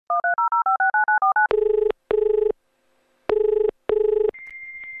This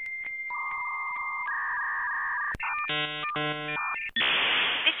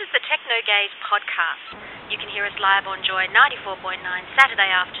is the Technogaze podcast. You can hear us live on Joy 94.9 Saturday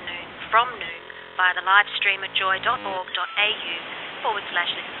afternoon from noon via the live stream at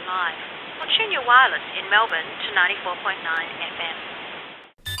joy.org.au/listen live. Or tune your wireless in Melbourne to 94.9 FM.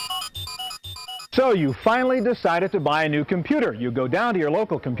 So you finally decided to buy a new computer. You go down to your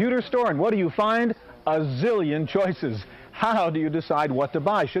local computer store and what do you find? A zillion choices. How do you decide what to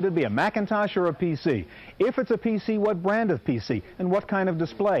buy? Should it be a Macintosh or a PC? If it's a PC, what brand of PC? And what kind of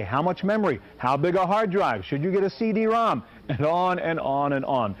display? How much memory? How big a hard drive? Should you get a CD-ROM? And on and on and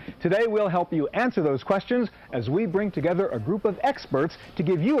on. Today we'll help you answer those questions as we bring together a group of experts to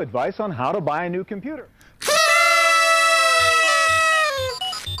give you advice on how to buy a new computer.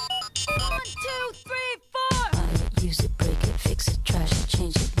 1, 2, 3, 4. Buy it, use it, break it, fix it, trash it,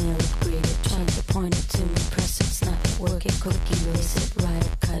 change it, nail it, grade it, change it, point it to me, press it, snap it, work it, quick erase it, write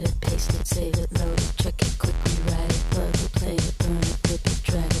it, cut it, paste it, save it, load it, check it, quickly write it, plug it, play it, burn it, rip it,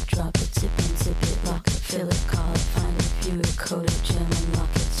 drag it, drop it, zip and zip it, lock it, fill it, call it, find it, view it, code it, jam and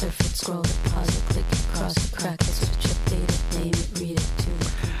lock it, surf it, scroll it, pause it, click it, cross it, crack it, switch it, date it, name it, read it, tune it.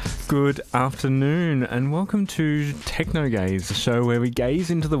 Good afternoon and welcome to Technogaze, the show where we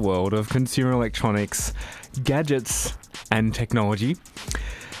gaze into the world of consumer electronics, gadgets and technology.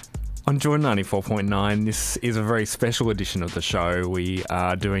 On Joy 94.9, this is a very special edition of the show. We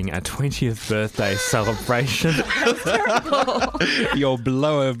are doing a 20th birthday celebration. That's terrible. Your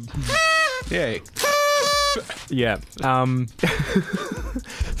blower... Yeah. Yeah.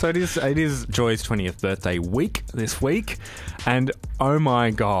 So it is Joy's 20th birthday week this week, and oh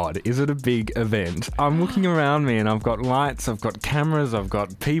my god, is it a big event. I'm looking around me and I've got lights, I've got cameras, I've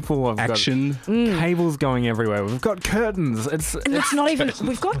got people, I've Action. got cables going everywhere, we've got curtains. It's not even,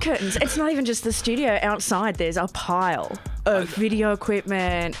 we've got curtains. It's not even just the studio. Outside there's a pile of video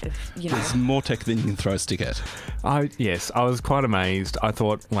equipment, There's more tech than you can throw a stick at. Yes, I was quite amazed. I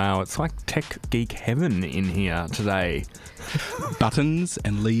thought, wow, it's like tech geek heaven in here today. Buttons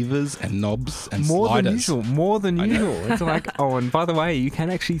and levers and knobs and More sliders. More than usual. It's like, oh, and by the way, you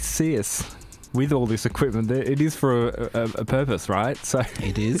can actually see us with all this equipment. It is for a purpose, right? So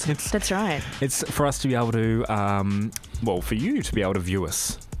It is. That's right. It's for us to be able to, for you to be able to view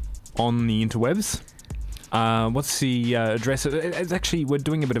us on the interwebs. What's the address? It's actually, we're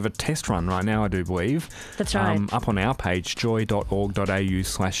doing a bit of a test run right now, I do believe. That's right. Up on our page,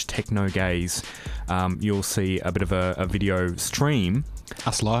 joy.org.au/technogaze, you'll see a bit of a video stream.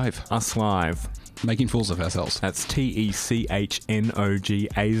 Us live. Making fools of ourselves. That's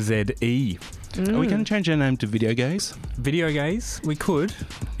TECHNOGAZE. Are we going to change our name to Videogaze? Videogaze, we could.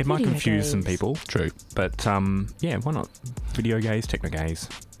 It might confuse some people. True. But, yeah, why not? Videogaze, Technogaze.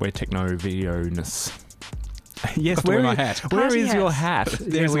 We're techno-video-ness. Yes, where my hat? Where Party is hats. your hat?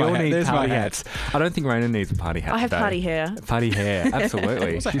 There's we my all hat. need There's party my hat. hats. I don't think Raina needs a party hat. I have today. party hair. Party hair,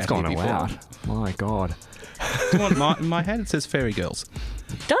 absolutely. Was a She's hat gone here all before? out. My God. Come on, my hat, it says Fairy Girls.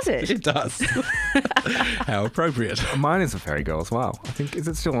 Does it? It does. How appropriate. Mine is a fairy girl as well. I think, is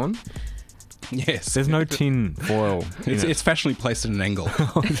it still on? Yes. There's no tin foil in it. It's fashionably placed at an angle.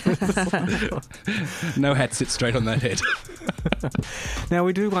 No hat sits straight on that head. Now,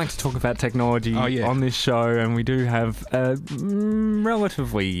 we do like to talk about technology on this show, and we do have a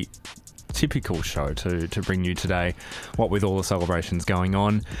relatively typical show to bring you today, what with all the celebrations going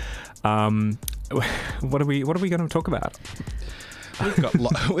on. What are we going to talk about?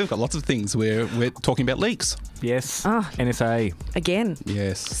 We've got lots of things. We're talking about leaks. Yes, NSA. Again.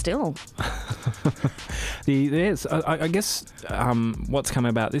 Yes. Still. I guess what's come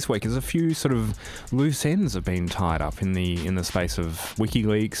about this week is a few sort of loose ends have been tied up in the space of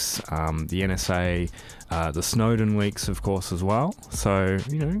WikiLeaks, the NSA, the Snowden leaks, of course, as well. So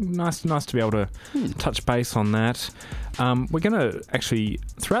nice to be able to touch base on that. We're going to actually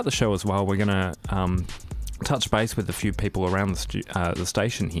throughout the show as well. We're going to touch base with a few people around the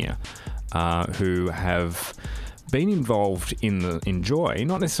station here who have been involved in Joy,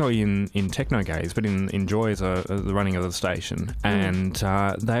 not necessarily in Technogaze, but in Joy as the running of the station, and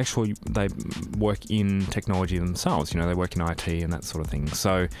they work in technology themselves. They work in IT and that sort of thing.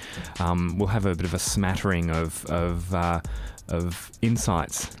 So we'll have a bit of a smattering of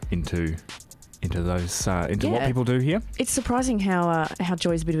insights into into those into what Yeah. people do here. It's surprising how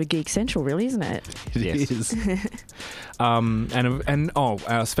Joy's a bit of a geek central, really, isn't it? It is. And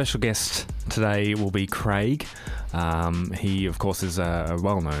our special guest today will be Craig. He, of course, is a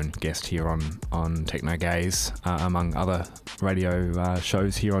well-known guest here on Technogaze, among other radio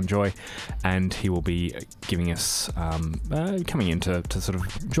shows here on Joy, and he will be giving us coming in to sort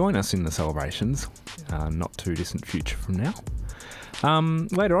of join us in the celebrations, not too distant future from now.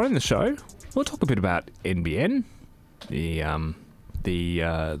 Later on in the show, we'll talk a bit about NBN, the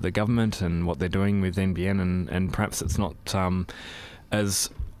government and what they're doing with NBN, and perhaps it's not as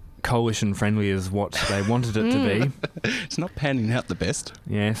coalition friendly as what they wanted it to be. It's not panning out the best.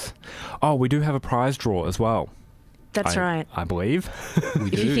 Yes. Oh, we do have a prize draw as well. That's right. I believe. We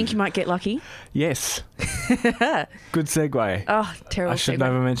If do. you think you might get lucky. Yes. Good segue. Oh, terrible I should segue.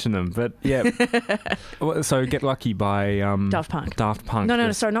 never mention them, but yeah. So Get Lucky by Daft Punk. Daft Punk. No,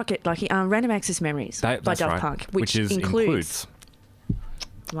 Yes. sorry, not Get Lucky. Random Access Memories by That's Daft right. Punk, which includes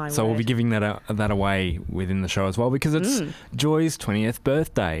my So we'll word. be giving that away within the show as well, because it's Joy's 20th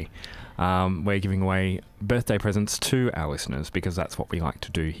birthday. We're giving away birthday presents to our listeners because that's what we like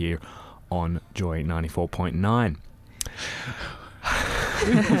to do here on Joy 94.9.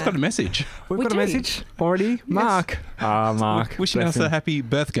 We've got a message. We've We got do. a message already. Mark. Mark. Wishing bless us a him. happy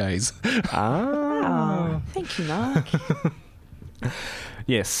birthdays. Oh, thank you, Mark.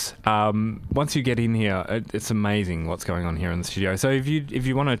 Yes. Once you get in here, it's amazing what's going on here in the studio. So if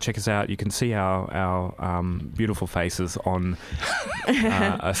you want to check us out, you can see our beautiful faces on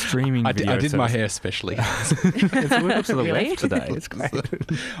a streaming I video. did my service. hair especially. It's a little to the Really? left today. It's great.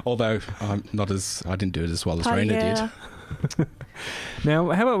 Although I didn't do it as well as Party Raina hair. did.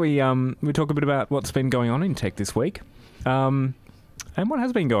 Now, how about we talk a bit about what's been going on in tech this week, and what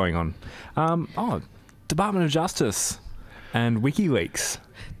has been going on. Department of Justice and WikiLeaks.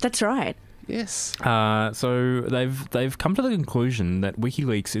 That's right. Yes. So they've come to the conclusion that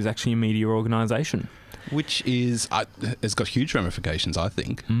WikiLeaks is actually a media organisation. Which is has got huge ramifications, I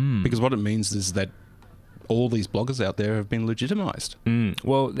think, because what it means is that all these bloggers out there have been legitimised.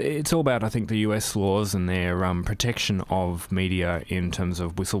 Well, it's all about, I think, the US laws and their protection of media in terms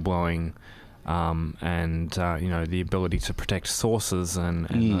of whistleblowing, and the ability to protect sources and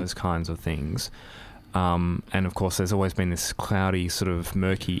those kinds of things. And of course, there's always been this cloudy, sort of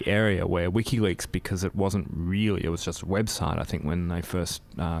murky area where WikiLeaks, because it was just a website, I think, when they first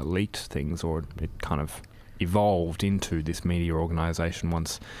leaked things, or it kind of evolved into this media organisation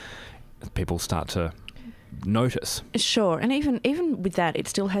once people start to notice. Sure, and even with that, it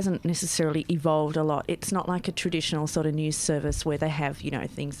still hasn't necessarily evolved a lot. It's not like a traditional sort of news service where they have,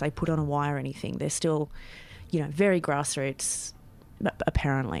 things they put on a wire or anything. They're still, very grassroots,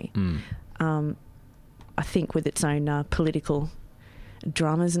 apparently. I think with its own political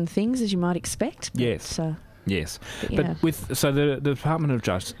dramas and things, as you might expect. Yes. Yes, yeah. but the Department of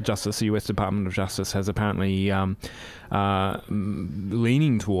Justice, the US Department of Justice, has apparently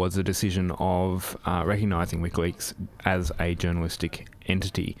leaning towards a decision of recognising WikiLeaks as a journalistic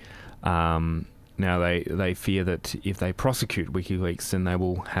entity. Now they fear that if they prosecute WikiLeaks, then they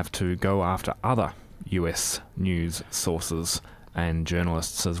will have to go after other US news sources and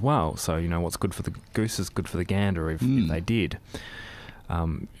journalists as well. So what's good for the goose is good for the gander if they did.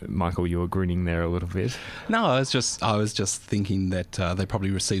 Michael, you were grinning there a little bit. No, I was just thinking that they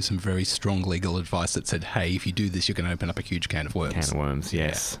probably received some very strong legal advice that said, "Hey, if you do this, you're going to open up a huge can of worms." Can of worms,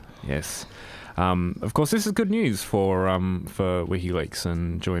 yes, yes. Of course, this is good news for WikiLeaks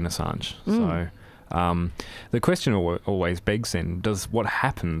and Julian Assange. So the question always begs then: what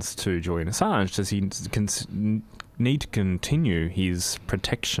happens to Julian Assange? Does he need to continue his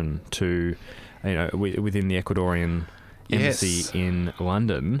protection to, within the Ecuadorian embassy in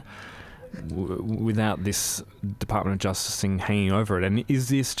London, without this Department of Justice thing hanging over it? And is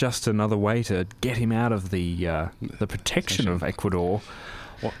this just another way to get him out of the protection of Ecuador?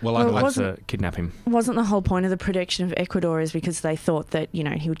 Well, Well, I'd it like to... wasn't- kidnap him. Wasn't the whole point of the protection of Ecuador is because they thought that,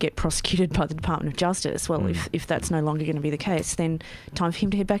 he would get prosecuted by the Department of Justice? Well, if that's no longer going to be the case, then time for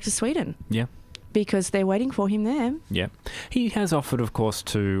him to head back to Sweden. Yeah. Because they're waiting for him there. Yeah. He has offered, of course,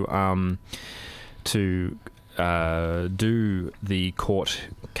 to do the court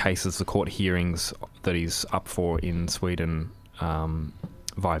cases, the court hearings that he's up for in Sweden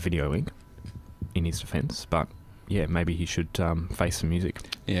via video link, in his defence. But yeah, maybe he should face some music.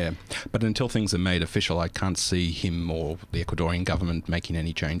 Yeah, but until things are made official, I can't see him or the Ecuadorian government making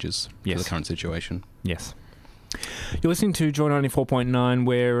any changes to the current situation. Yes. You're listening to Joy 94.9.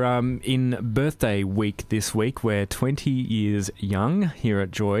 We're in birthday week this week. We're 20 years young here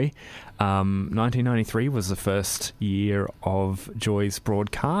at Joy. 1993 was the first year of Joy's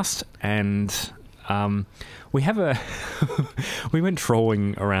broadcast, and we have we went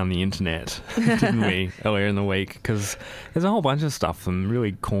trolling around the internet, didn't we, earlier in the week? Because there's a whole bunch of stuff, some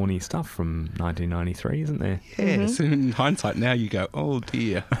really corny stuff from 1993, isn't there? Yes. In hindsight, now you go, oh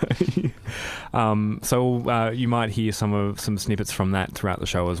dear. So you might hear some snippets from that throughout the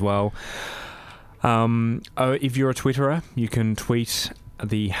show as well. If you're a Twitterer, you can tweet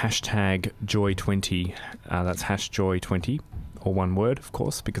the hashtag Joy20. That's #Joy20. Or one word, of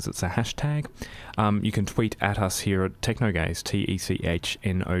course, because it's a hashtag. You can tweet at us here at Technogaze,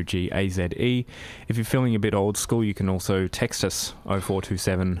 TECHNOGAZE. If you're feeling a bit old school, you can also text us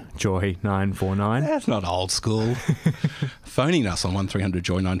 0427 Joy 949. That's not old school. Phoning us on 1300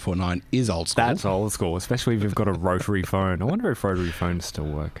 Joy 949 is old school. That's old school, especially if you've got a rotary phone. I wonder if rotary phones still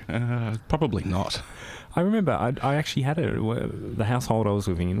work. Probably not. I remember I actually had the household I was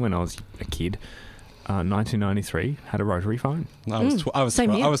living in when I was a kid. 1993 had a rotary phone. I was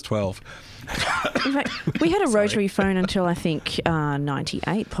 12. In fact, we had a rotary phone until I think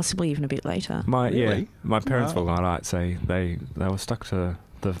 98, possibly even a bit later. My parents were Luddites, so they were stuck to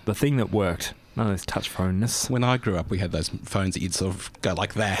the thing that worked. None of this touch phoneness. When I grew up, we had those phones that you'd sort of go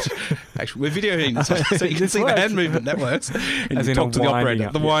like that. Actually, we're videoing, so you can see the hand movement. That works. And As you in talk to the operator.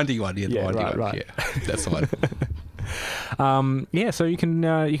 up, The windy one, the windy one. right. Yeah, that's the one. So you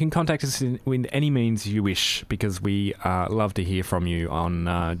can contact us in any means you wish, because we love to hear from you on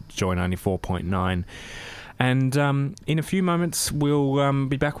Joy 94.9. And in a few moments, we'll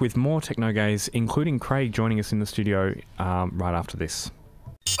be back with more Technogaze, including Craig joining us in the studio right after this.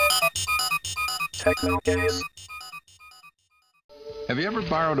 Technogaze. Have you ever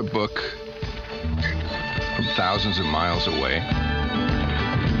borrowed a book from thousands of miles away?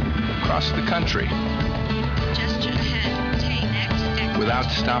 Across the country? Gesture ahead. Take next exit. Without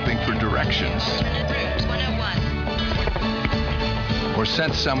stopping for directions? Alternate route 101. Or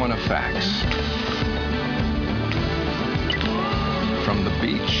sent someone a fax? From the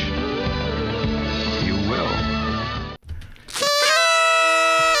beach? You will.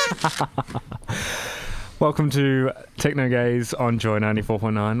 Welcome to Technogaze on Joy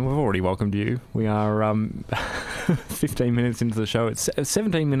 94.9. We've already welcomed you. We are 15 minutes into the show. It's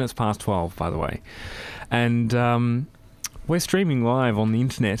 17 minutes past 12, by the way. And we're streaming live on the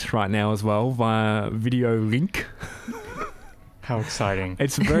internet right now as well via video link. How exciting.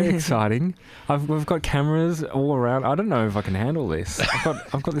 It's very exciting. We've got cameras all around. I don't know if I can handle this.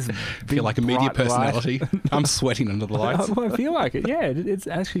 I've got this big, I feel like a media personality. I'm sweating under the lights. I feel like it. Yeah, it's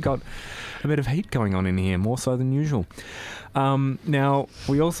actually got a bit of heat going on in here, more so than usual. Now,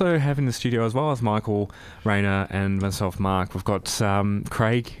 we also have in the studio, as well as Michael, Rainer, and myself, Mark, we've got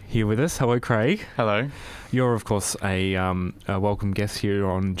Craig here with us. Hello, Craig. Hello. You're, of course, a welcome guest here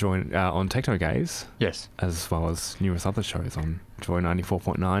on Technogaze. Yes. As well as numerous other shows on Joy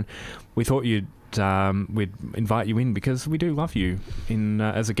 94.9. We thought we'd invite you in because we do love you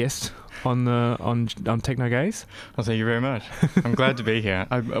as a guest on Technogaze. Well, thank you very much. I'm glad to be here.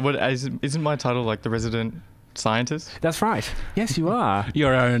 Isn't my title like the resident scientist? That's right. Yes, you are.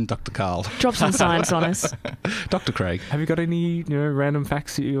 Your own Dr. Carl. Drop some science on us. Dr. Craig. Have you got any random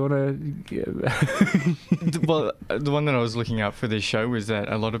facts that you want to... Well, the one that I was looking up for this show was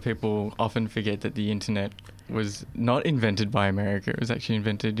that a lot of people often forget that the internet was not invented by America. It was actually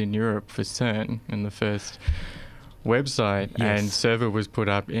invented in Europe for CERN, and the first website and server was put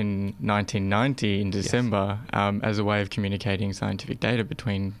up in 1990 in December as a way of communicating scientific data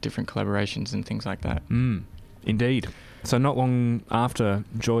between different collaborations and things like that. Indeed. So not long after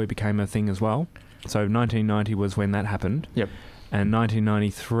Joy became a thing as well. So 1990 was when that happened. Yep. And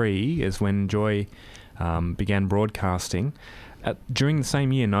 1993 is when Joy began broadcasting. During the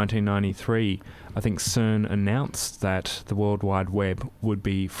same year, 1993, I think CERN announced that the World Wide Web would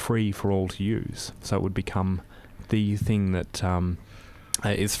be free for all to use. So it would become the thing that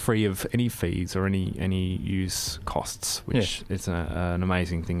is free of any fees or any use costs, which is an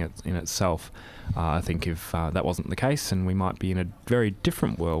amazing thing in itself. I think if that wasn't the case, and we might be in a very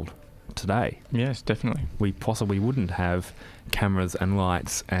different world today. Yes, definitely. We possibly wouldn't have cameras and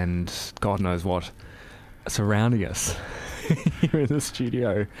lights and God knows what surrounding us here in the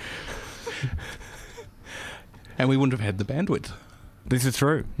studio. And we wouldn't have had the bandwidth. This is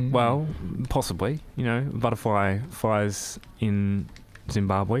true. Well, possibly. Butterfly flies in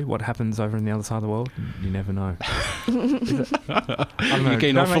Zimbabwe. What happens over on the other side of the world? You never know. You're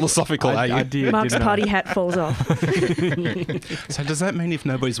getting all philosophical, are you? Mark's party hat falls off. So does that mean if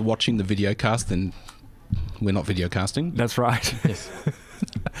nobody's watching the video cast, then We're not video casting. That's right. Yes.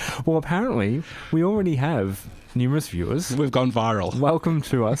 Well, apparently, we already have numerous viewers. We've gone viral. Welcome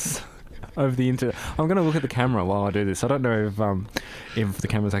to us over the internet. I'm going to look at the camera while I do this. I don't know if the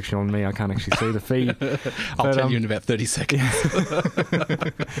camera's actually on me. I can't actually see the feed. I'll tell you in about 30 seconds.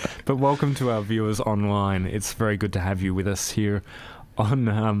 But welcome to our viewers online. It's very good to have you with us here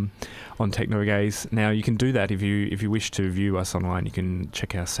on Technogaze. Now, you can do that if you wish to view us online. You can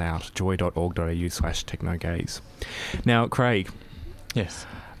check us out, joy.org.au/Technogaze. Now, Craig. Yes.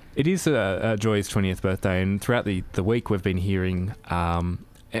 It is Joy's 20th birthday, and throughout the week we've been hearing,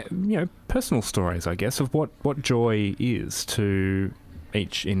 personal stories, I guess, of what joy is to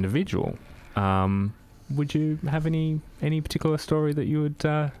each individual. Would you have any particular story that you'd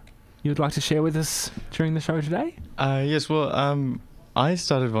like to share with us during the show today? Yes. Well, I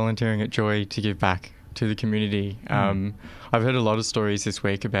started volunteering at Joy to give back to the community. I've heard a lot of stories this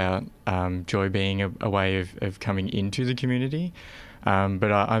week about Joy being a way of coming into the community.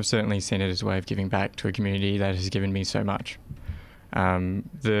 But I've certainly seen it as a way of giving back to a community that has given me so much.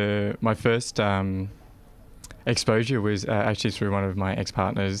 My first exposure was actually through one of my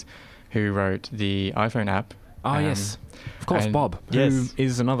ex-partners who wrote the iPhone app. Oh, yes. Of course, Bob, yes, who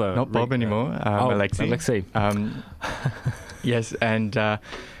is another... Not Bob anymore, Alexi. Yes, and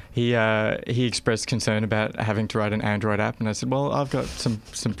he expressed concern about having to write an Android app, and I said, well, I've got some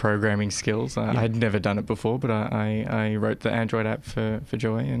programming skills. I had never done it before, but I wrote the Android app for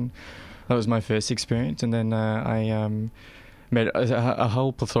Joy, and that was my first experience. And then I met a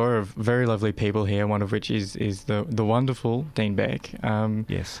whole plethora of very lovely people here, one of which is the wonderful Dean Beck.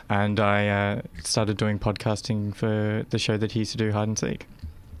 Yes. And I started doing podcasting for the show that he used to do, Hide and Seek.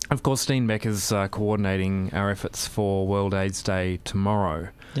 Of course, Dean Beck is coordinating our efforts for World AIDS Day tomorrow.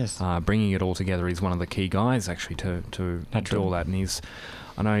 Yes. Bringing it all together. He's one of the key guys, actually, to do all that. And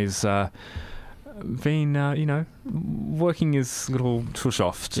I know he's been, working his little tush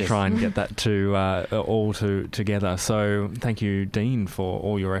off to try and get that together. So thank you, Dean, for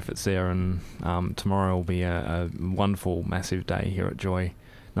all your efforts there. And tomorrow will be a wonderful, massive day here at Joy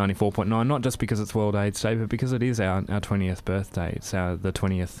 94.9, not just because it's World AIDS Day, but because it is our 20th birthday. It's the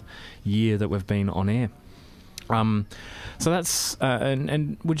 20th year that we've been on air. So that's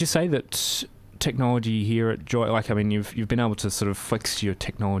and would you say that technology here at Joy, you've been able to sort of flex your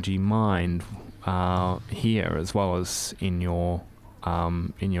technology mind here as well as in your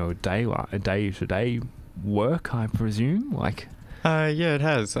day-to-day work, I presume? Yeah, it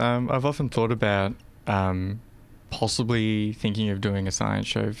has. I've often thought about possibly thinking of doing a science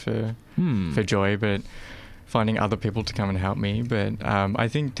show for Joy, but finding other people to come and help me. But I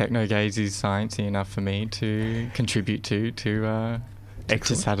think Technogaze is sciencey enough for me to contribute to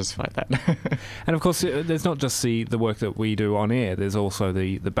satisfy that. And of course, there's not just the work that we do on air. There's also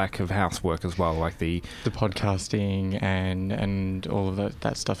the back of house work as well, like the podcasting and all of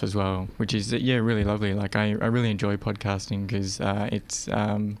that stuff as well, which is really lovely. Like I really enjoy podcasting because it's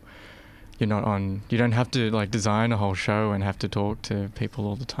you don't have to design a whole show and have to talk to people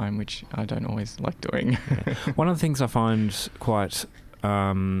all the time, which I don't always like doing. One of the things I find quite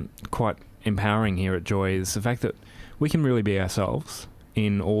empowering here at Joy is the fact that we can really be ourselves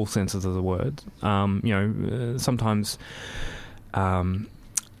in all senses of the word. Sometimes the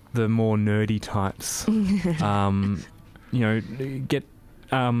more nerdy types, get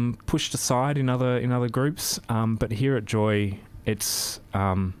pushed aside in other groups. But here at Joy, it's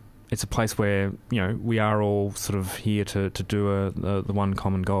a place where we are all sort of here to do the one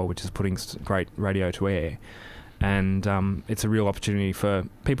common goal, which is putting great radio to air, and it's a real opportunity for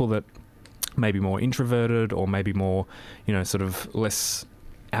people that maybe more introverted or maybe more sort of less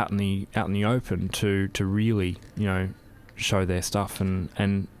out in the open to really show their stuff,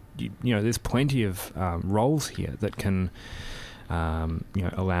 and there's plenty of roles here that can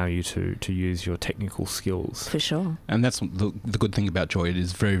allow you to use your technical skills. For sure. And that's the good thing about Joy. It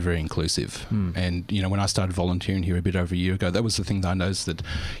is very, very inclusive. And, when I started volunteering here a bit over a year ago, that was the thing that I noticed that,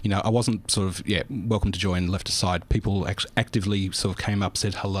 I wasn't sort of, welcome to Joy and left aside. People actively sort of came up,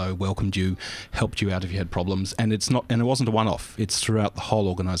 said hello, welcomed you, helped you out if you had problems. And it wasn't a one-off. It's throughout the whole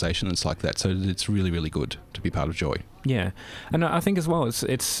organisation. It's like that. So it's really, really good to be part of Joy. Yeah, and I think as well,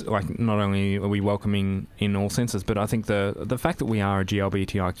 it's like not only are we welcoming in all senses, but I think the fact that we are a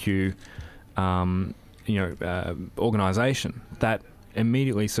GLBTIQ, organisation, that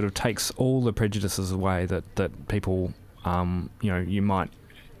immediately sort of takes all the prejudices away that people, you might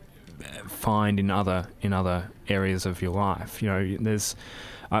find in other areas of your life.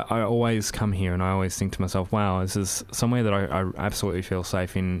 I always come here and I always think to myself, wow, this is somewhere that I absolutely feel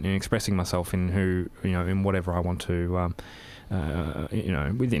safe in expressing myself in in whatever I want to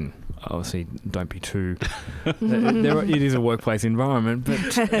within. Obviously, don't be too. It is a workplace environment, but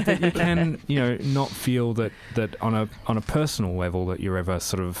that you can, not feel that on a personal level that you're ever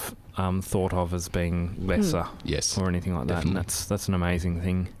sort of thought of as being lesser, Yes, or anything like that. And that's an amazing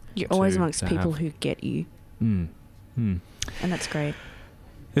thing. You're always amongst people who get you, and that's great.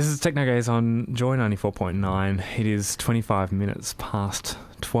 This is Technogaze on Joy 94.9. It is 25 minutes past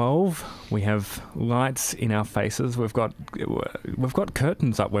 12. We have lights in our faces. We've got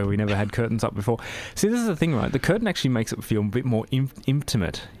curtains up where we never had curtains up before. See, this is the thing, right? The curtain actually makes it feel a bit more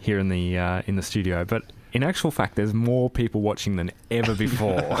intimate here in the studio, but in actual fact, there's more people watching than ever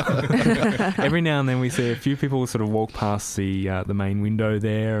before. Every now and then we see a few people sort of walk past the main window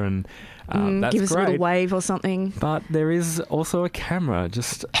there, and that's give us great. a little wave or something. But there is also a camera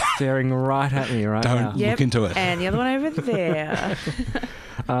just staring right at me right now. Don't look into it. And the other one over there.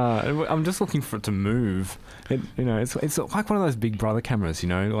 I'm just looking for it to move. It's like one of those Big Brother cameras,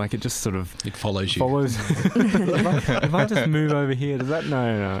 like it just sort of... It follows you. If I just move over here, does that...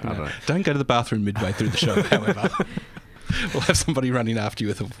 No, I don't know. Don't go to the bathroom midway through the show, however. We'll have somebody running after you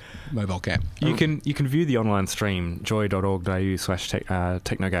with a mobile cam. You can view the online stream.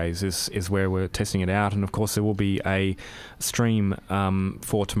 joy.org.au/Technogaze is where we're testing it out. And, of course, there will be a stream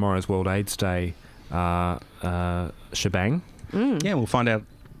for tomorrow's World AIDS Day shebang. Yeah, we'll find out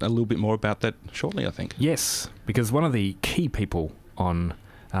a little bit more about that shortly, I think. Yes, because one of the key people on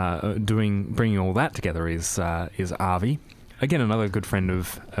bringing all that together is Avi. Again, another good friend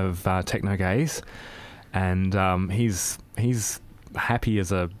of Technogaze. And he's happy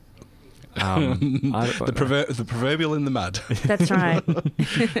as a the proverbial in the mud. That's right.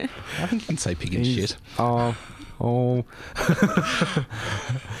 I think you can say pig and shit.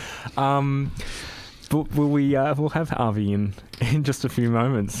 But we'll have Avi in just a few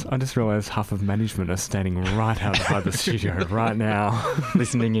moments. I just realised half of management are standing right outside the studio right now,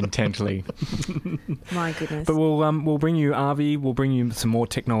 listening intently. My goodness. But we'll bring you Avi. We'll bring you some more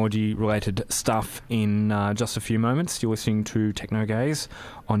technology-related stuff in just a few moments. You're listening to Technogaze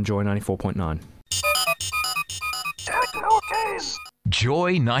on Joy 94.9. Technogaze.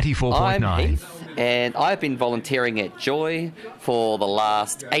 Joy 94.9. I'm Heath, and I've been volunteering at Joy for the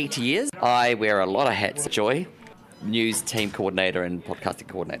last 8 years. I wear a lot of hats at Joy. News team coordinator and podcasting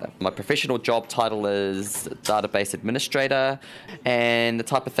coordinator. My professional job title is database administrator, and the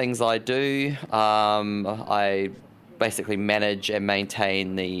type of things I do, I basically manage and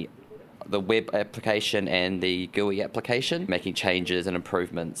maintain the web application and the GUI application, making changes and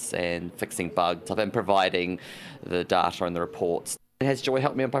improvements and fixing bugs. I've been providing the data and the reports. Has Joy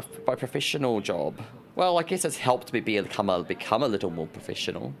helped me on my professional job? Well, I guess it's helped me become a little more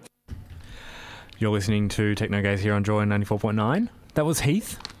professional. You're listening to Technogaze here on Joy 94.9. That was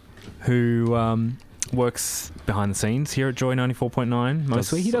Heath, who works behind the scenes here at Joy 94.9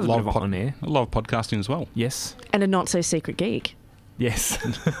 mostly. He does a lot of on air. A lot of podcasting as well. Yes. And a not-so-secret geek. Yes.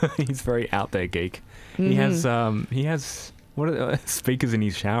 He's very out there geek. Mm-hmm. He has what are speakers in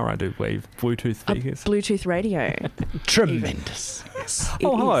his shower, I do believe. Bluetooth speakers. A Bluetooth radio. Tremendous. Yes.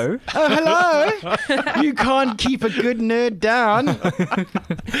 Oh, hello. Oh, hello. You can't keep a good nerd down.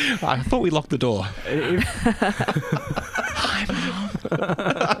 I thought we locked the door.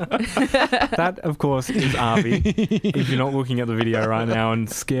 That, of course, is Avi. If you're not looking at the video right now and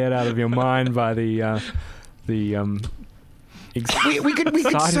scared out of your mind by the we could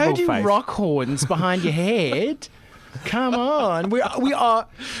so do face. Rock horns behind your head. Come on, we are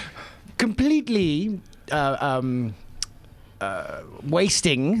completely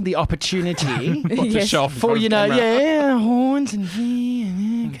wasting the opportunity for horns and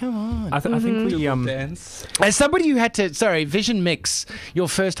come on. I think we dance. As somebody who had to vision mix your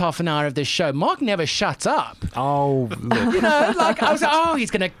first half an hour of this show, Mark never shuts up. Oh, look. I was like, he's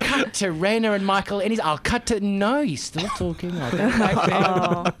going to cut to Raina and Michael, and I'll cut to he's still talking. I'll go back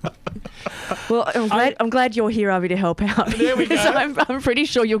there. Well, I'm glad you're here, Avi, to help out. There we go. I'm pretty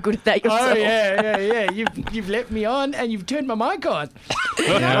sure you're good at that yourself. Oh yeah. You've let me on, and you've turned my mic on.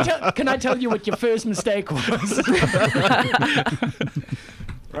 Can I tell you what your first mistake was?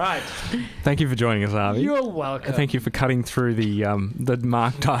 Right. Thank you for joining us, Avi. You're welcome. Thank you for cutting through the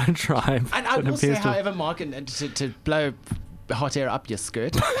Mark diatribe. And I will say, however, Mark, to blow hot air up your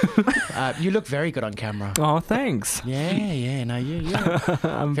skirt, you look very good on camera. Oh, thanks. Yeah. No, you're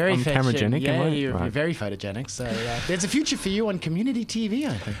I'm very cameragenic. Yeah, right. you're very photogenic. So there's a future for you on community TV,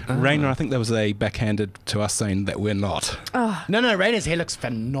 I think. Raina, I think that was a backhanded to us saying that we're not. No, Raina's hair looks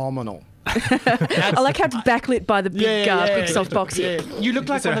phenomenal. I like how it's backlit by the big soft box here. You look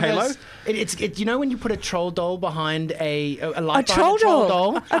like there one a of halo? those. It's you know when you put a troll doll behind a light A behind troll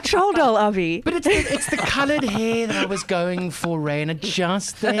doll. A troll doll, Avi. But it's the coloured hair that I was going for, Ray, and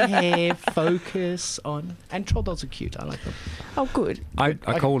adjust the hair, focus on. And troll dolls are cute. I like them. Oh, good. I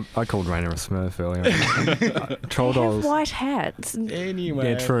called Raina a Smurf earlier. Troll They have dolls. white hats.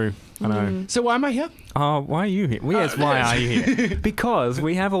 Anyway. Yeah, true. I know. So why am I here? Why are you here? Well, yes, why are you here? Because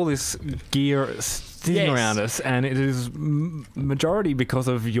we have all this gear sitting around us, and it is majority because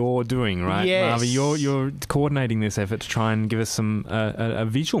of your doing, right? Yes. Marvin, you're coordinating this effort to try and give us some a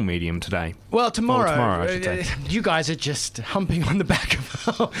visual medium today. Well, tomorrow, I should say. you guys are just humping on the back of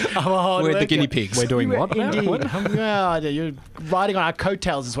our hard We're work. the guinea pigs. We're doing what? Indeed. What? Well, you're riding on our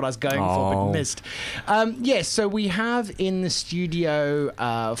coattails is what I was going for, but Oh. missed. Yes, so we have in the studio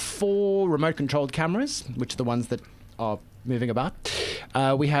 4 remote-controlled cameras, which are the ones that are moving about.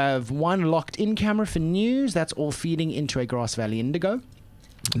 We have 1 locked-in camera for news. That's all feeding into a Grass Valley Indigo.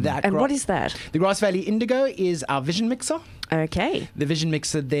 And what is that? The Grass Valley Indigo is our vision mixer. Okay. The vision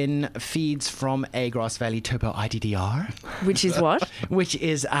mixer then feeds from a Grass Valley Turbo IDDR. Which is what? Which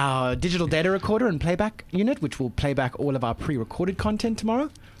is our digital data recorder and playback unit, which will play back all of our pre-recorded content tomorrow.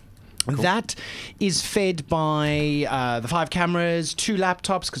 Cool. That is fed by the 5 cameras, 2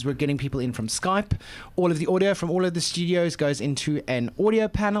 laptops, because we're getting people in from Skype. All of the audio from all of the studios goes into an audio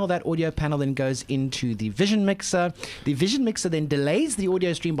panel. That audio panel then goes into the vision mixer. The vision mixer then delays the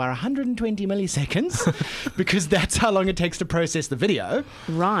audio stream by 120 milliseconds because that's how long it takes to process the video.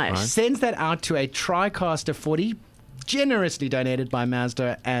 Right. Sends that out to a TriCaster 40, generously donated by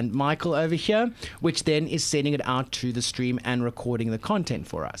Mazda and Michael over here, which then is sending it out to the stream and recording the content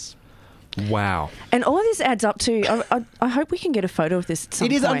for us. Wow. And all of this adds up to, I hope we can get a photo of this at some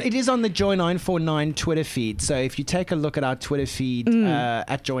point. It is on the Joy949 Twitter feed. So if you take a look at our Twitter feed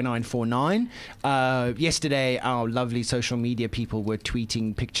at Joy949, yesterday our lovely social media people were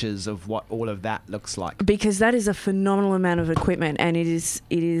tweeting pictures of what all of that looks like. Because that is a phenomenal amount of equipment, and it is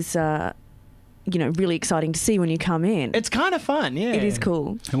really exciting to see when you come in. It's kind of fun, yeah. It is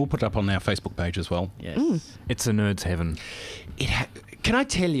cool. And we'll put it up on our Facebook page as well. Yes. It's a nerd's heaven. Can I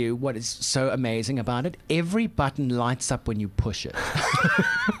tell you what is so amazing about it? Every button lights up when you push it.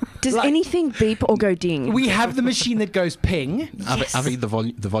 Does anything beep or go ding? We have the machine that goes ping. Yes. Avi, the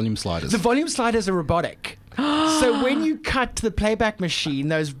volume sliders. The volume sliders are robotic. So when you cut to the playback machine,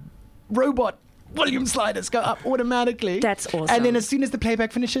 those robot volume sliders go up automatically. That's awesome. And then as soon as the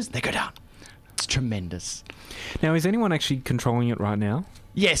playback finishes, they go down. It's tremendous. Now, is anyone actually controlling it right now?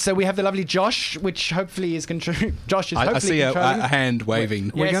 Yes, so we have the lovely Josh, which hopefully is controlling. Josh is hopefully I see controlling. a hand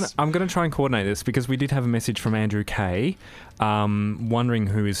waving. Yes. I'm going to try and coordinate this because we did have a message from Andrew K, wondering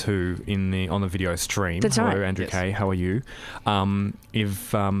who is who on the video stream. That's Hello, right. Andrew Yes. K. How are you?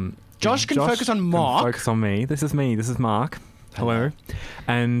 If Josh can focus on can Mark. focus on me. This is me. This is Mark. Hello.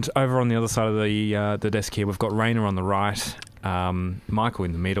 And over on the other side of the desk here, we've got Raina on the right, Michael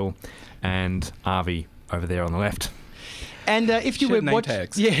in the middle, and Avi over there on the left. And if you were watching,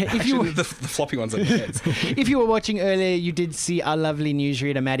 if you were the floppy ones on your heads. if you were watching earlier, you did see our lovely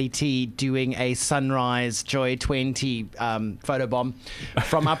newsreader Maddie T doing a sunrise Joy 20 photobomb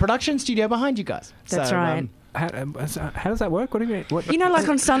from our production studio behind you guys. That's right. How does that work? What do you mean? What? You know, like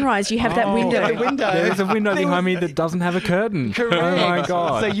on Sunrise, you have that window. The window. There's a window behind me that doesn't have a curtain. Correct. Oh my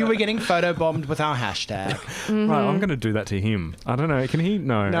god! So you were getting photobombed with our hashtag. Right, I'm going to do that to him. I don't know. Can he?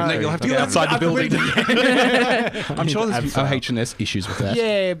 No. No, You'll have to You go have outside to- the building. I'm sure there's Absolutely. OH&S issues with that.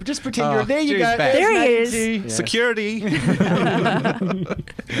 Yeah, but just pretend you're there. You geez, go. bad. There he Maddie is. T. Yeah. Security.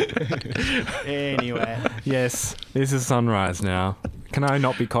 Anyway. Yes, this is Sunrise now. Can I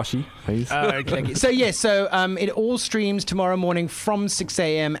not be Koshy, please? Okay. So it all streams tomorrow morning from 6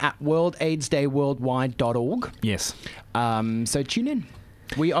 a.m. at worldaidsdayworldwide.org. Yes. So tune in.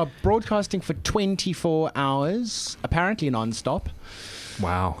 We are broadcasting for 24 hours, apparently non-stop,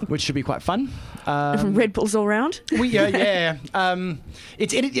 Wow. which should be quite fun. Red Bulls all round. Yeah.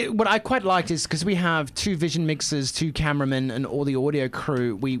 What I quite liked is because we have 2 vision mixers, 2 cameramen, and all the audio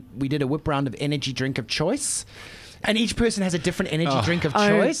crew. We did a whip round of energy drink of choice. And each person has a different energy drink of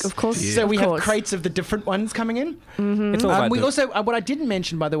choice. Of course. So we have crates of the different ones coming in. Mm-hmm. It's all about We the- also, what I didn't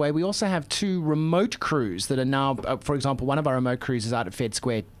mention, by the way, we also have 2 remote crews that are now, for example, one of our remote crews is out at Fed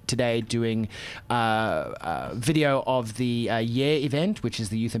Square today doing video of the YEAR event, which is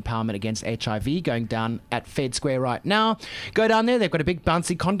the Youth Empowerment Against HIV, going down at Fed Square right now. Go down there. They've got a big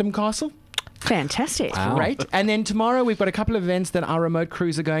bouncy condom castle. Fantastic. Wow. Great. And then tomorrow we've got a couple of events that our remote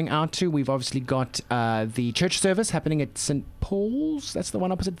crews are going out to. We've obviously got the church service happening at St. Paul's. That's the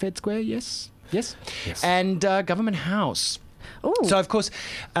one opposite Fed Square, yes? Yes. Yes. And Government House. Ooh. So, of course,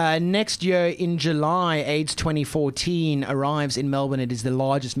 next year in July, AIDS 2014 arrives in Melbourne. It is the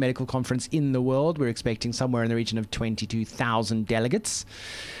largest medical conference in the world. We're expecting somewhere in the region of 22,000 delegates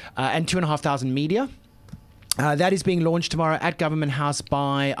and 2,500 media. That is being launched tomorrow at Government House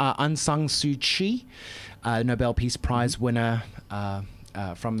by Aung San Suu Kyi, Nobel Peace Prize winner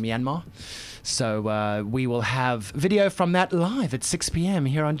from Myanmar. So we will have video from that live at 6 p.m.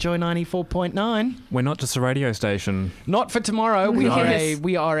 here on Joy 94.9. We're not just a radio station. Not for tomorrow. We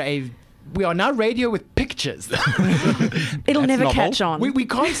are now radio with pictures. It'll never catch on. We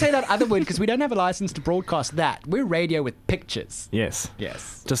can't say that other word because we don't have a license to broadcast that. We're radio with pictures. Yes.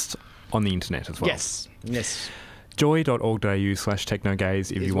 Yes. Just on the internet as well. Yes. Yes.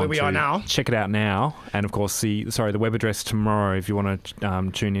 joy.org.au/Technogaze if you want to check it out now. And of course, the web address tomorrow, if you want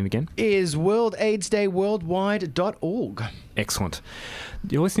to tune in again, is worldaidsdayworldwide.org. Excellent.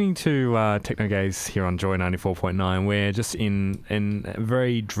 You're listening to Technogaze here on Joy 94.9. We're just in a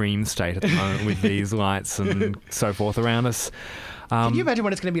very dream state at the moment with these lights and so forth around us. Can you imagine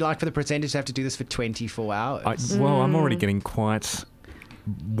what it's going to be like for the presenters to have to do this for 24 hours? I'm already getting quite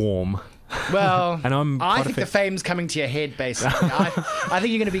warm. Well, and I think the fame's coming to your head, basically. I think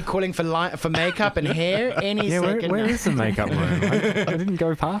you're going to be calling for makeup and hair any second. Where is the makeup room? I didn't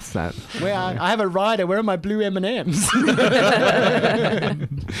go past that. I have a rider. Where are my blue M&Ms?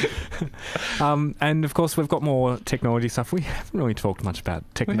 And of course, we've got more technology stuff. We haven't really talked much about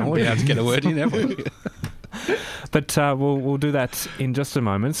technology. We haven't been able to get a word in, have we? But we'll do that in just a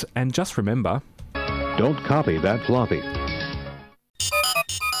moment. And just remember, don't copy that floppy.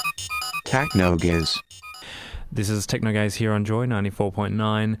 Technogaze. This is Technogaze here on Joy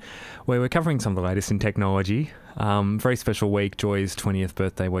 94.9, where we're covering some of the latest in technology. Very special week, Joy's 20th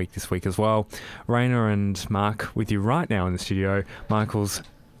birthday week this week as well. Raina and Mark with you right now in the studio. Michael's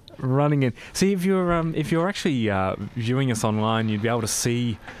running in. See, if you're actually viewing us online, you'd be able to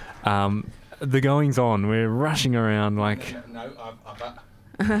see the goings on. We're rushing around like.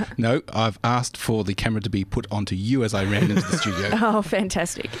 No, I've asked for the camera to be put onto you as I ran into the studio. Oh,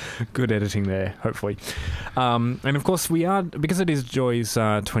 fantastic. Good editing there, hopefully. And of course, we are, because it is Joy's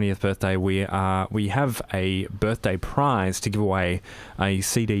 20th birthday, we have a birthday prize to give away, a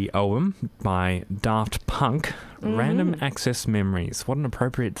CD album by Daft Punk, Random Access Memories. What an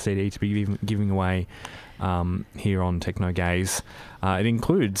appropriate CD to be giving away here on Technogaze. It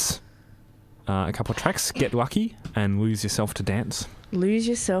includes a couple of tracks, Get Lucky and Lose Yourself to Dance. Lose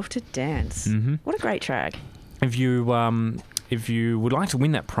Yourself to Dance. Mm-hmm. What a great track. If you would like to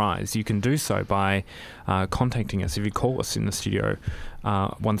win that prize, you can do so by contacting us. If you call us in the studio,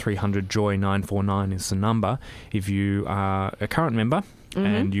 1300 Joy 949 is the number. If you are a current member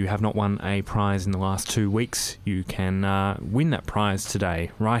and you have not won a prize in the last 2 weeks, you can win that prize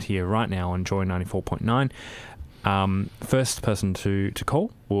today, right here, right now on Joy 94.9. First person to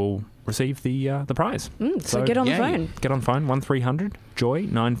call will receive the prize. So get on the phone. Get on phone, 1300 Joy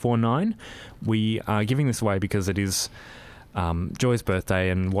 949. We are giving this away because it is Joy's birthday,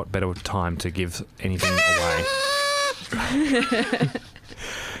 and what better time to give anything away?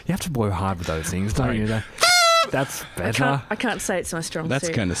 You have to blow hard with those things, don't you? That's better. I can't say it's my strong That's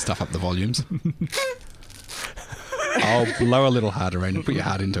suit. going to stuff up the volumes. I'll blow a little harder, Rain, and put your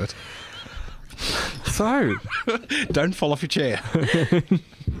heart into it. So, don't fall off your chair.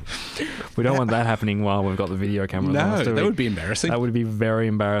 We don't want that happening while we've got the video camera. No, that would be embarrassing. That would be very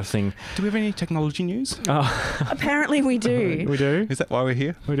embarrassing. Do we have any technology news? Apparently we do. We do? Is that why we're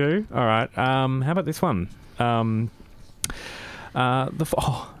here? We do? All right. How about this one? There's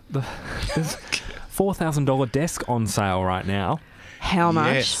 $4,000 desk on sale right now. How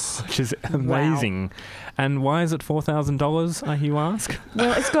much? Yes. Which is amazing. Wow. And why is it $4,000, you ask?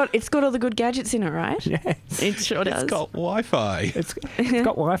 Well, it's got all the good gadgets in it, right? Yes. It sure does. It's got Wi-Fi. It's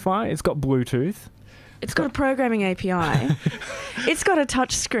got Wi-Fi. It's got Bluetooth. It's got a programming API. It's got a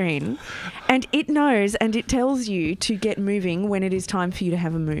touch screen. And it knows and it tells you to get moving when it is time for you to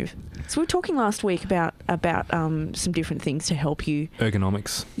have a move. So we were talking last week about some different things to help you.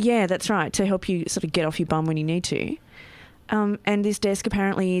 Ergonomics. Yeah, that's right. To help you sort of get off your bum when you need to. And this desk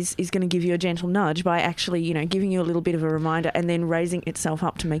apparently is going to give you a gentle nudge by actually, giving you a little bit of a reminder and then raising itself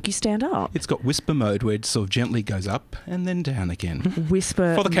up to make you stand up. It's got whisper mode where it sort of gently goes up and then down again.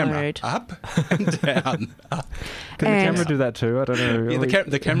 Whisper for the camera. mode. Up and down. Up. Can the camera do that too? I don't know. Yeah,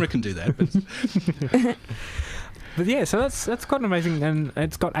 the camera can do that. But yeah, so that's quite amazing, and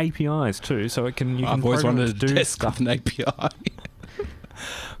it's got APIs too, so it can. I've always wanted a desk with an API.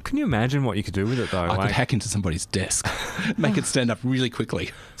 Can you imagine what you could do with it, though? I could hack into somebody's desk, make it stand up really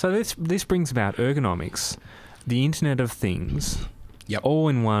quickly. So this brings about ergonomics, the Internet of Things, yep, all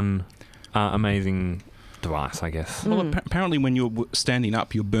in one amazing device, I guess. Well, apparently when you're standing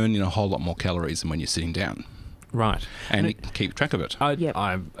up, you're burning a whole lot more calories than when you're sitting down. Right. And you can keep track of it.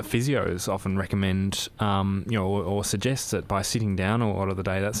 Physios often recommend, or suggest that by sitting down a lot of the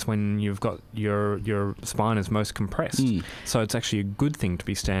day, that's when you've got your spine is most compressed. So it's actually a good thing to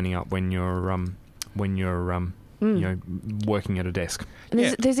be standing up when you're working at a desk. And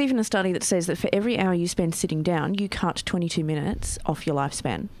there's even a study that says that for every hour you spend sitting down, you cut 22 minutes off your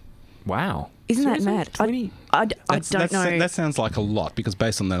lifespan. Wow. Isn't that mad? I don't know. That sounds like a lot, because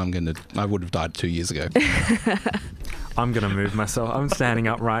based on that, I would have died 2 years ago. I'm going to move myself. I'm standing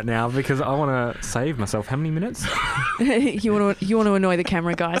up right now because I want to save myself. How many minutes? You want to annoy the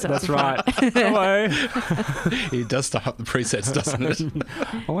camera guys. That's right. Hello. It does start up the presets, doesn't it?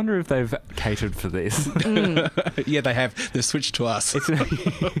 I wonder if they've catered for this. Yeah, they have. They've switched to us. It's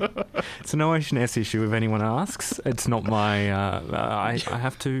an Ocean S issue if anyone asks. It's not my... I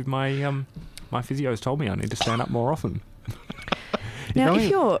have to... My physio's told me I need to stand up more often. Now, if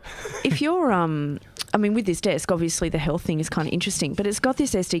you're I mean, with this desk, obviously the health thing is kind of interesting, but it's got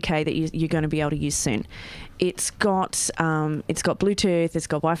this SDK that you're going to be able to use soon. It's got Bluetooth, it's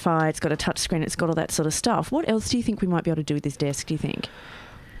got Wi-Fi, it's got a touch screen, it's got all that sort of stuff. What else do you think we might be able to do with this desk, do you think?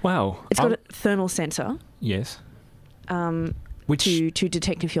 Well... It's got a thermal sensor. Yes. To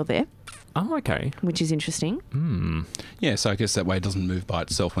detect if you're there. Oh, okay. Which is interesting. Yeah, so I guess that way it doesn't move by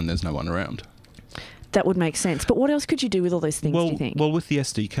itself when there's no one around. That would make sense. But what else could you do with all those things, do you think? Well, with the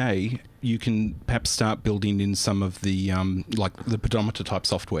SDK, you can perhaps start building in some of the, like the pedometer type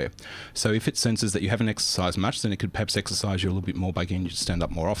software. So if it senses that you haven't exercised much, then it could perhaps exercise you a little bit more by getting you to stand up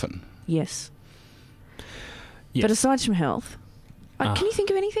more often. Yes. But aside from health... can you think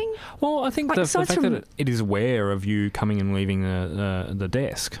of anything? Well, I think the fact that it is aware of you coming and leaving the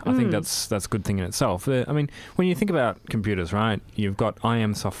desk, I think that's a good thing in itself. I mean, when you think about computers, right, you've got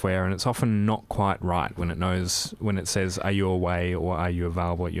IM software, and it's often not quite right when it says, are you away or are you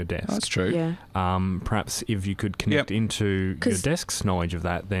available at your desk? That's true. Yeah. Perhaps if you could connect into your desk's knowledge of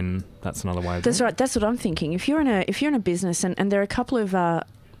that, then that's another way of doing it. That's right. That's what I'm thinking. If you're in a business, and there are a couple of...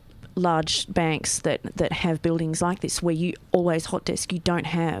 large banks that have buildings like this where you always hot desk, you don't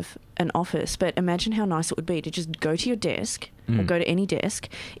have an office. But imagine how nice it would be to just go to your desk or go to any desk.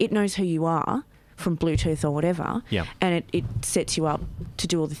 It knows who you are from Bluetooth or whatever, and it sets you up to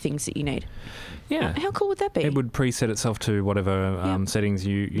do all the things that you need. Yeah. How cool would that be? It would preset itself to whatever settings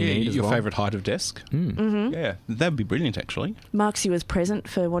you need as your well. favourite height of desk. Yeah, that would be brilliant, actually. Marks you as present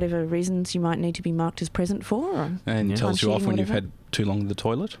for whatever reasons you might need to be marked as present for. And tells you off when you've had too long in the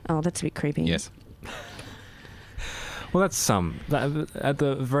toilet. Oh, that's a bit creepy. Yes. Well, that's at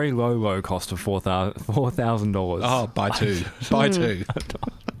the very low cost of $4,000. Oh, buy two. Buy two.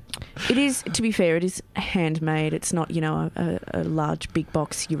 It is, to be fair, it is handmade. It's not, a large big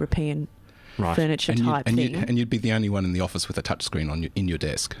box European furniture type thing. And you'd be the only one in the office with a touchscreen in your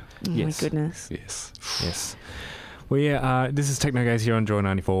desk. Oh, my goodness. Yes. Well, this is Technogaze here on Joy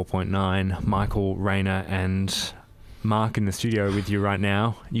 94.9. Michael, Rayner and Mark in the studio with you right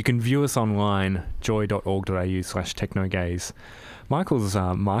now. You can view us online, joy.org.au/technogaze. Michael's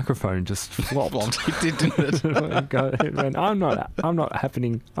microphone just flopped. It did, didn't it? It went, I'm not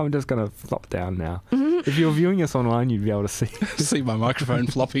happening. I'm just going to flop down now. If you're viewing us online, you'd be able to see my microphone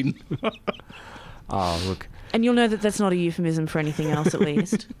flopping. Oh, look. And you'll know that that's not a euphemism for anything else, at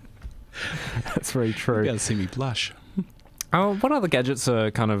least. That's very true. You'll be able to see me blush. What other gadgets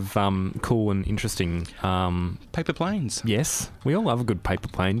are kind of cool and interesting? Paper planes. Yes. We all love a good paper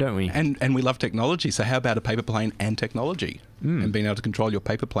plane, don't we? And we love technology. So how about a paper plane and technology? And being able to control your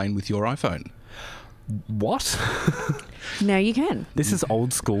paper plane with your iPhone. What? Now you can. This is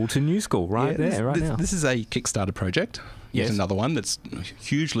old school to new school right now. This is a Kickstarter project. Yes. It's another one that's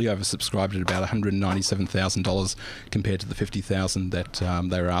hugely oversubscribed at about $197,000 compared to the $50,000 that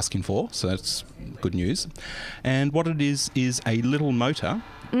they were asking for. So that's good news. And what it is a little motor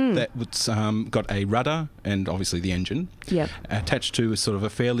that's got a rudder and obviously the engine attached to sort of a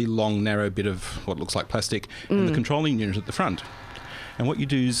fairly long, narrow bit of what looks like plastic and the controlling unit at the front. And what you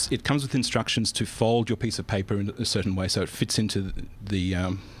do is it comes with instructions to fold your piece of paper in a certain way so it fits into the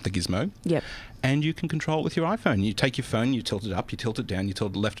gizmo. Yep. And you can control it with your iPhone. You take your phone, you tilt it up, you tilt it down, you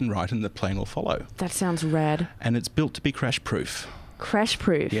tilt it left and right, and the plane will follow. That sounds rad. And it's built to be crash-proof.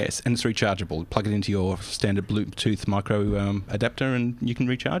 Crash-proof? Yes, and it's rechargeable. Plug it into your standard Bluetooth micro adapter and you can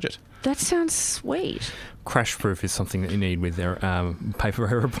recharge it. That sounds sweet. Crash-proof is something that you need with their paper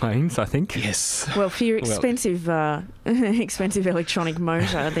aeroplanes, I think. Yes. Well, for your expensive expensive electronic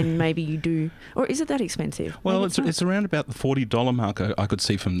motor, then maybe you do. Or is it that expensive? Well, Maybe it's around about the $40 mark I could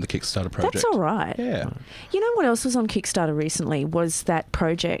see from the Kickstarter project. That's all right. Yeah. You know what else was on Kickstarter recently was that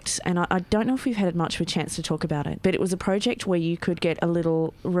project, and I don't know if we've had much of a chance to talk about it, but it was a project where you could get a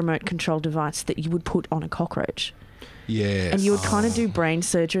little remote control device that you would put on a cockroach. Yes. And you would kind of do brain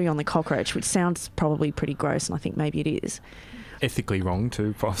surgery on the cockroach, which sounds probably pretty gross, and I think maybe it is. Ethically wrong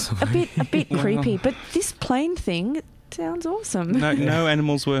too, possibly. A bit creepy, but this plane thing sounds awesome. No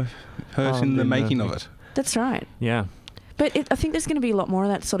animals were hurt in the making of it. That's right. Yeah. But I think there's going to be a lot more of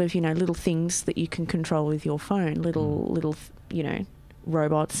that sort of, little things that you can control with your phone, little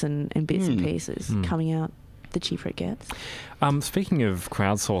robots and bits and pieces coming out the cheaper it gets. Speaking of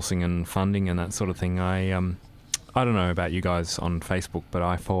crowdsourcing and funding and that sort of thing, I don't know about you guys on Facebook, but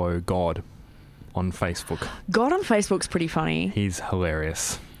I follow God on Facebook. God on Facebook's pretty funny. He's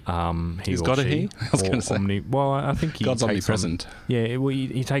hilarious. He's got a he? I was going to say. Well, I think he God's takes omnipresent.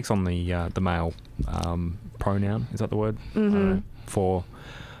 He takes on the male pronoun. Is that the word? Mm-hmm. For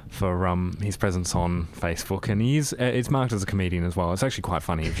his presence on Facebook, and it's marked as a comedian as well. It's actually quite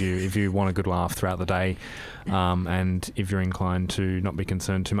funny if you want a good laugh throughout the day, and if you're inclined to not be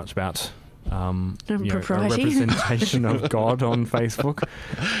concerned too much about a representation of God on Facebook,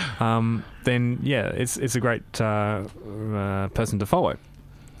 then it's a great person to follow.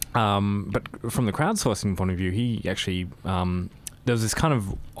 But from the crowdsourcing point of view, he actually there was this kind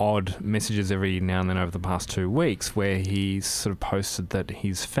of odd messages every now and then over the past 2 weeks where he sort of posted that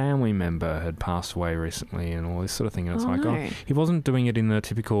his family member had passed away recently and all this sort of thing. And it's he wasn't doing it in the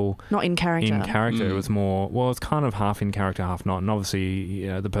typical... Not in character. In character. It was more... Well, it's kind of half in character, half not. And obviously,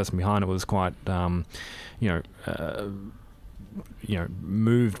 the person behind it was quite,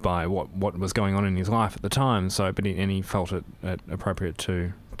 moved by what was going on in his life at the time. So, he felt it appropriate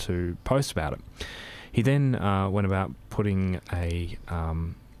to post about it. He then went about putting a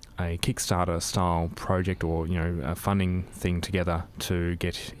Kickstarter-style project or a funding thing together to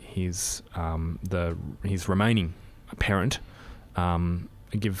get his remaining parent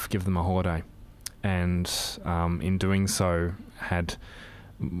give them a holiday, and in doing so had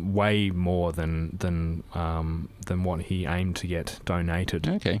way more than what he aimed to get donated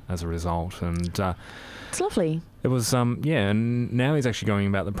as a result, and it's lovely. It was and now he's actually going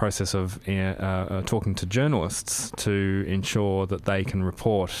about the process of talking to journalists to ensure that they can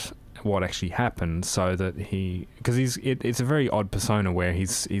report what actually happened, so that because it's a very odd persona where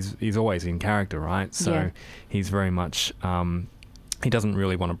he's always in character, right? So he's very much he doesn't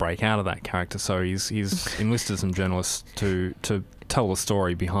really want to break out of that character, so he's enlisted some journalists to tell the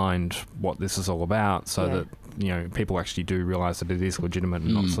story behind what this is all about, so that people actually do realise that it is legitimate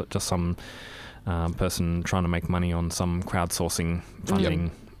and not just some person trying to make money on some crowdsourcing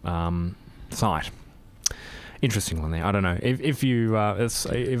funding site. Interesting one there. I don't know if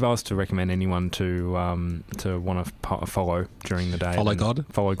I was to recommend anyone to want to follow during the day. Follow God.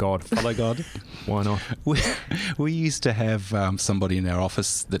 Follow God. Follow God. Why not? We used to have somebody in our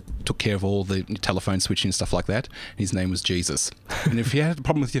office that took care of all the telephone switching and stuff like that. His name was Jesus. And if you had a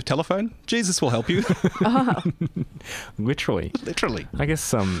problem with your telephone, Jesus will help you. Literally. I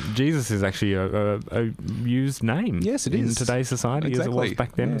guess Jesus is actually a used name. Yes, it is in is. today's society, as it was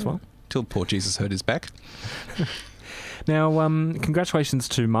back then as well. Till poor Jesus hurt his back. Now, congratulations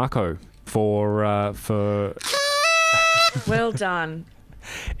to Marco for well done,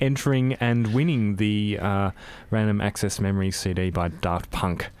 entering and winning the Random Access Memories CD by Daft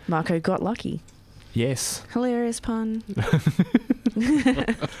Punk. Marco got lucky. Yes. Hilarious pun.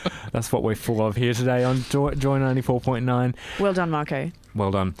 That's what we're full of here today on Joy 94.9. Well done, Marco.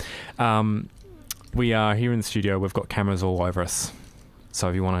 Well done. We are here in the studio. We've got cameras all over us. So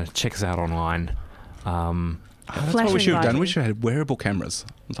if you want to check us out online... that's what we should have done. We should have had wearable cameras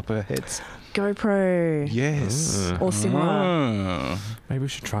on top of our heads. GoPro. Yes. Or similar. Maybe we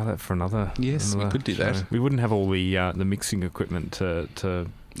should try that for another... Yes, we could do that. We wouldn't have all the mixing equipment to...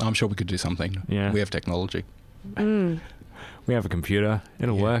 I'm sure we could do something. Yeah. We have technology. We have a computer.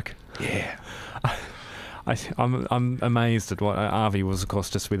 It'll work. Yeah. I'm amazed at what... Avi was, of course,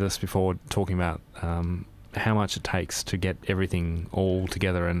 just with us before talking about... how much it takes to get everything all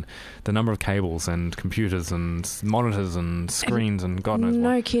together, and the number of cables and computers and monitors and screens and God knows what.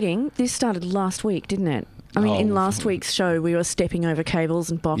 No kidding. This started last week, didn't it? I mean, in last week's show, we were stepping over cables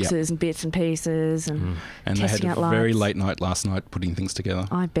and boxes and bits and pieces and testing out lights. And they had a very late night last night putting things together.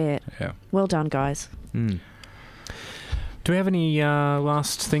 I bet. Yeah. Well done, guys. Do we have any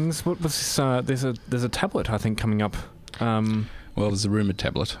last things? What was this? There's a tablet, I think, coming up. Well, there's a rumoured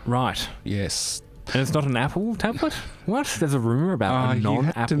tablet. Right. Yes. And it's not an Apple tablet? What? There's a rumour about a non-Apple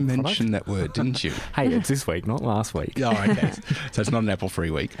you had to mention product? that word, didn't you? Hey, it's this week, not last week. Oh, okay. So it's not an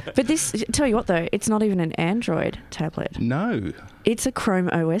Apple-free week. But this, tell you what though, it's not even an Android tablet. No. It's a Chrome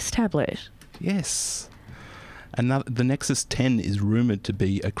OS tablet. Yes. The Nexus 10 is rumoured to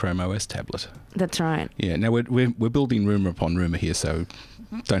be a Chrome OS tablet. That's right. Yeah. Now we're building rumour upon rumour here, so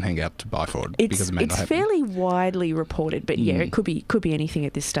don't hang out to buy for it because it may not happen. It's fairly widely reported, but yeah, it could be anything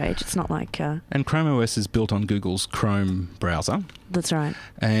at this stage. It's not like. And Chrome OS is built on Google's Chrome browser. That's right.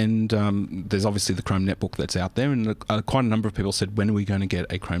 And there's obviously the Chrome netbook that's out there, and quite a number of people said, when are we going to get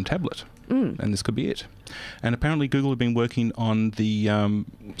a Chrome tablet? And this could be it. And apparently Google have been working on the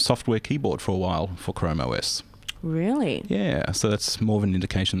software keyboard for a while for Chrome OS. Really? Yeah, so that's more of an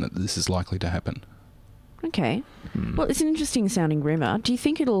indication that this is likely to happen. Okay. Well, it's an interesting sounding rumour. Do you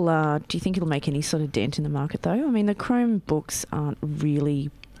think it'll make any sort of dent in the market though? I mean, the Chromebooks aren't really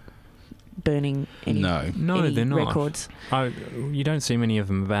burning any they're not. records. You don't see many of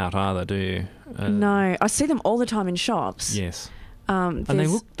them about either, do you? No, I see them all the time in shops. Yes. And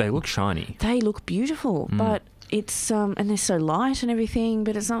they look shiny. They look beautiful, but it's and they're so light and everything.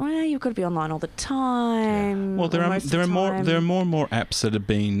 But it's like, well, you've got to be online all the time. Well, there are more and more apps that have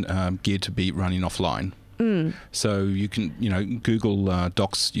been geared to be running offline. So you can, Google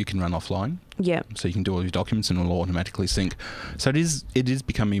Docs you can run offline. Yeah. So you can do all your documents and it'll automatically sync. So it is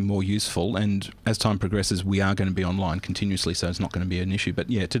becoming more useful, and as time progresses, we are going to be online continuously, so it's not going to be an issue. But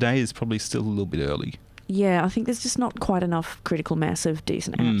yeah, today is probably still a little bit early. Yeah, I think there's just not quite enough critical mass of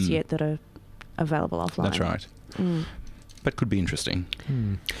decent apps yet that are available offline. That's right. But could be interesting.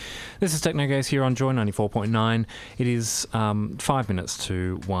 This is Technogaze here on Joy 94.9. It is 5 minutes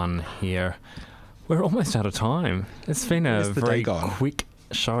to 1 here. We're almost out of time. It's been a very quick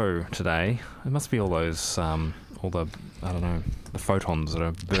show today. It must be all those, the photons that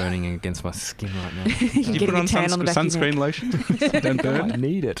are burning against my skin right now. You put on sunscreen lotion? Don't burn. I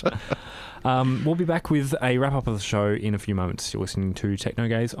need it. We'll be back with a wrap-up of the show in a few moments. You're listening to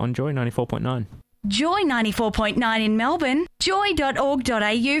Technogaze on Joy 94.9. Joy 94.9 in Melbourne.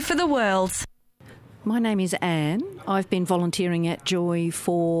 Joy.org.au for the world. My name is Anne. I've been volunteering at Joy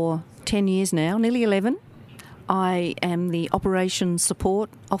for 10 years now, nearly 11. I am the Operations Support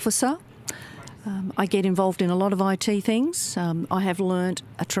Officer. I get involved in a lot of IT things. I have learnt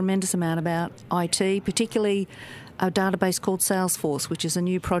a tremendous amount about IT, particularly a database called Salesforce, which is a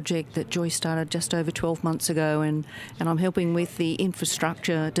new project that Joy started just over 12 months ago, and I'm helping with the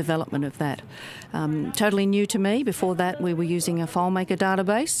infrastructure development of that. Totally new to me. Before that, we were using a FileMaker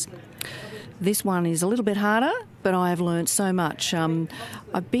database. This one is a little bit harder, but I have learnt so much.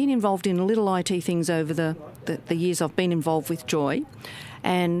 I've been involved in little IT things over the years I've been involved with Joy,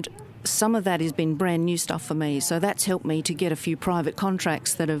 and some of that has been brand new stuff for me, so that's helped me to get a few private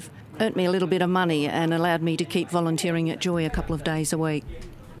contracts that have earned me a little bit of money and allowed me to keep volunteering at Joy a couple of days a week.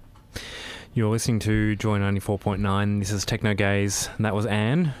 You're listening to Joy 94.9. This is Technogaze, and that was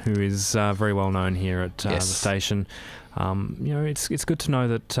Anne, who is very well known here at the station. It's good to know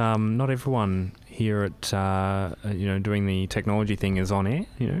that not everyone here at doing the technology thing is on air.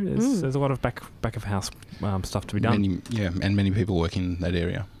 There's a lot of back of house stuff to be done. Many people work in that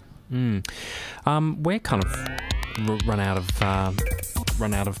area. We're kind of run out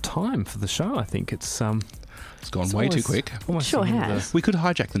of time for the show. I think it's gone way too quick. Sure has. We could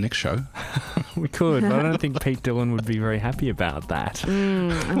hijack the next show. We could, but I don't think Pete Dillon would be very happy about that. He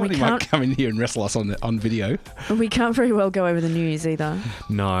might come in here and wrestle us on video. We can't very well go over the news either.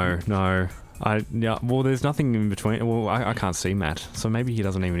 No. There's nothing in between. Well, I can't see Matt, so maybe he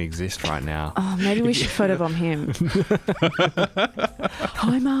doesn't even exist right now. Oh, maybe we should photobomb him.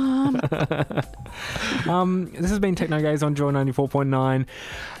 Hi, Mum. This has been Technogaze on Joy 94.9.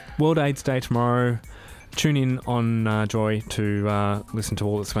 World AIDS Day tomorrow. Tune in on Joy to listen to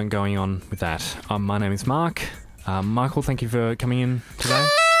all that's been going on with that. My name is Mark. Michael, thank you for coming in today.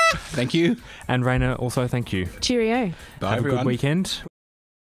 Thank you. And Raina, also thank you. Cheerio. Bye, Have everyone. a good weekend.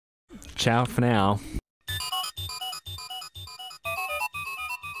 Ciao for now.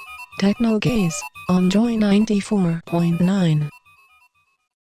 Technogaze on Joy 94.9.